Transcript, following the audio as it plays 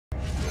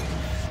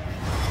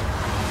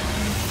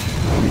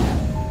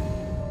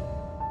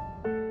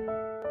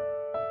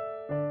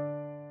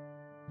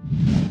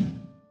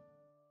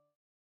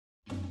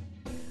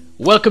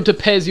Welcome to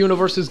PES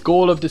Universe's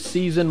goal of the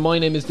season. My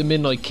name is the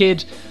Midnight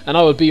Kid and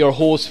I will be your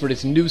host for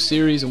this new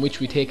series in which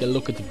we take a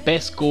look at the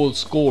best goals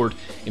scored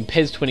in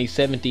PES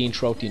 2017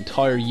 throughout the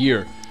entire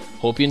year.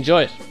 Hope you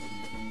enjoy it.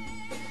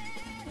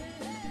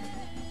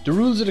 The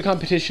rules of the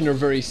competition are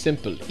very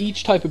simple.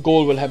 Each type of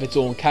goal will have its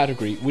own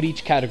category, with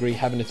each category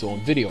having its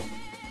own video.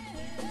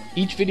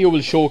 Each video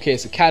will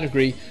showcase a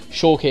category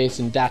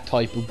showcasing that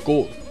type of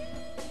goal.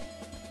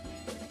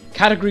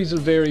 Categories will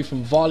vary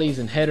from volleys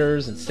and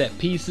headers and set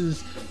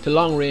pieces to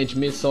long range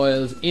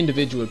missiles,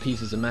 individual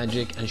pieces of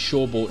magic and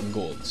showboating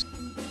goals.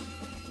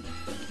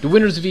 The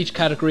winners of each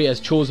category, as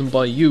chosen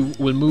by you,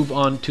 will move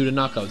on to the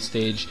knockout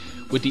stage,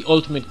 with the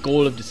ultimate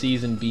goal of the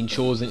season being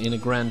chosen in a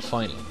grand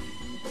final.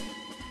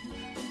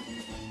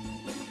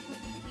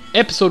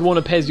 Episode 1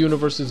 of PES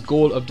Universe's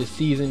goal of the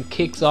season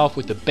kicks off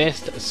with the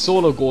best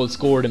solo goal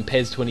scored in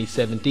PES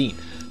 2017.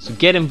 So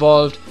get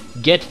involved,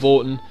 get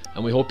voting,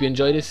 and we hope you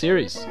enjoy this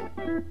series.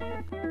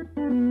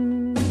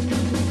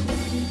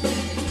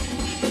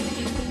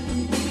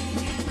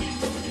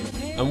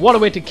 And what a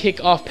way to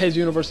kick off PES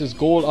Universe's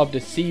goal of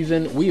the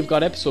season. We've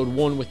got episode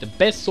 1 with the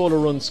best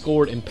solo run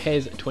scored in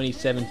PES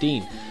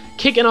 2017.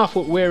 Kicking off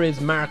with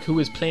WHEREISMARK, who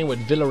is playing with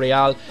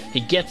Villarreal.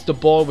 He gets the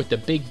ball with the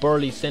big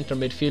burly centre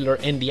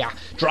midfielder India,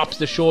 drops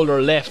the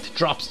shoulder left,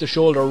 drops the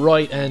shoulder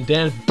right, and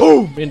then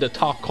boom in the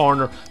top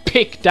corner.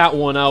 Pick that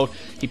one out.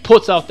 He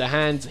puts out the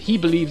hands. He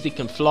believes he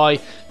can fly.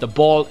 The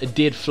ball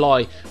did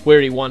fly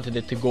where he wanted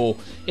it to go.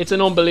 It's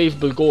an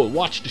unbelievable goal.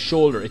 Watch the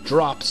shoulder. It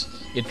drops.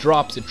 It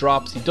drops, it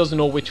drops. He doesn't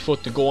know which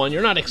foot to go on.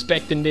 You're not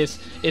expecting this.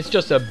 It's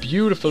just a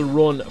beautiful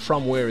run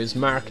from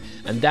WHEREISMARK,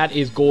 and that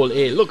is goal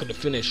A. Look at the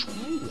finish.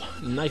 Ooh,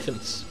 nice and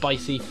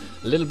spicy.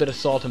 A little bit of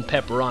salt and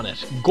pepper on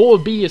it. Goal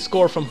B is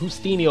scored from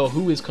HOUSTINHO,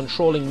 who is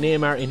controlling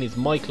Neymar in his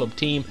My Club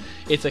team.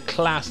 It's a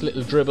class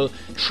little dribble,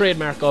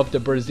 trademark of the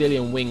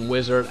Brazilian wing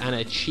wizard, and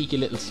a cheeky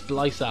little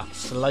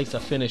slicer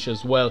finish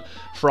as well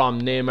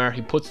from Neymar.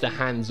 He puts the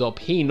hands up.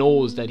 He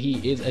knows that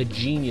he is a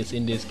genius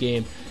in this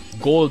game.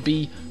 Goal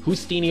B,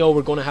 HOUSTINHO.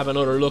 We're going to have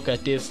another look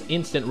at this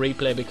instant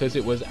replay because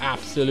it was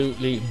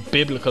absolutely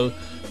biblical.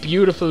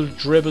 Beautiful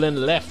dribbling,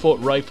 left foot,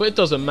 right foot, it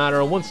doesn't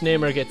matter. And once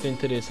Neymar gets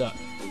into this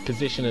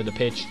position of the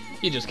pitch,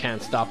 you just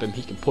can't stop him.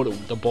 He can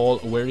put the ball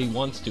where he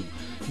wants to.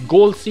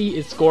 Goal C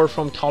is scored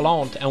from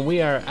TAULANT, and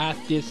we are at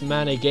this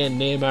man again,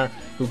 Neymar,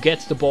 who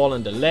gets the ball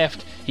on the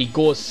left. He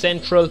goes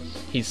central,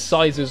 he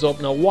sizes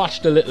up. Now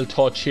watch the little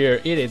touch here.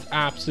 It is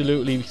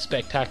absolutely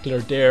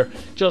spectacular there.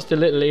 Just a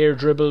little air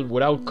dribble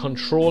without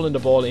controlling the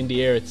ball in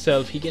the air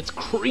itself. He gets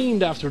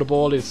creamed after the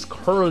ball is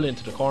curled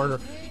into the corner.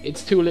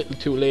 It's too little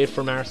too late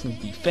from Arsenal's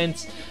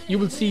defence. You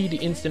will see the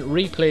instant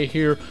replay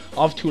here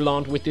of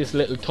TAULANT with this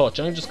little touch.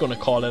 I'm just going to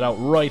call it out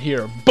right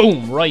here.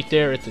 Boom, right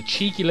there. It's a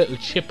cheeky little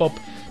chip up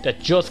that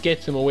just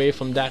gets him away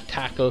from that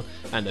tackle,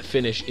 and the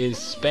finish is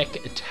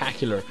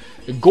spectacular.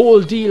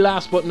 Goal D,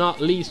 last but not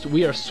least,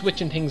 we are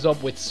switching things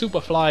up with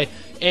Superfly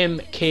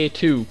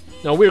MK2.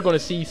 Now we're going to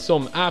see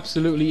some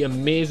absolutely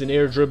amazing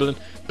air dribbling.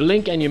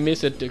 Blink and you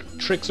miss it. The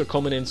tricks are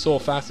coming in so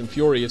fast and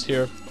furious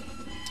here.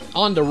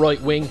 On the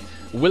right wing,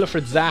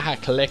 Wilfried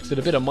Zaha collects it,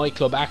 a bit of My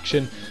Club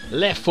action.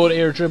 Left foot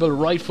air dribble,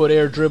 right foot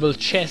air dribble,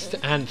 chest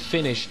and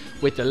finish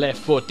with the left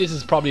foot. This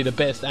is probably the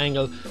best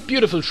angle.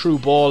 Beautiful through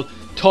ball,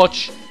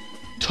 touch,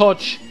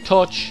 touch,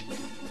 touch.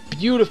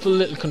 Beautiful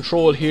little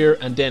control here,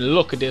 and then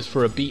look at this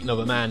for a beating of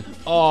a man.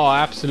 Oh,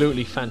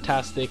 absolutely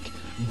fantastic.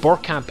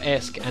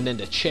 Bergkamp-esque, and then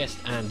the chest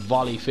and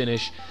volley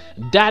finish.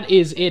 That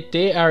is it.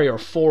 They are your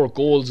 4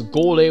 goals.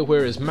 Goal A,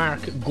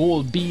 WHEREISMARK.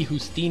 Goal B,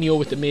 HOUSTINHO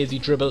with the mazy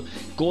dribble.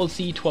 Goal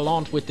C,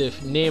 TAULANT with the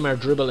Neymar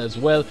dribble as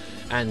well.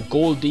 And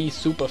goal D,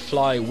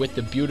 Superfly with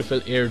the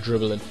beautiful air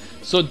dribbling.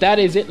 So that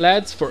is it,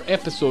 lads, for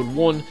episode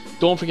 1.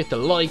 Don't forget to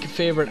like,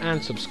 favourite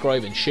and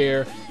subscribe and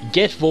share.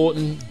 Get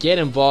voting, get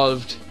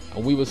involved,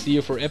 and we will see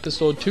you for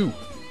episode 2.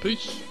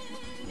 Peace.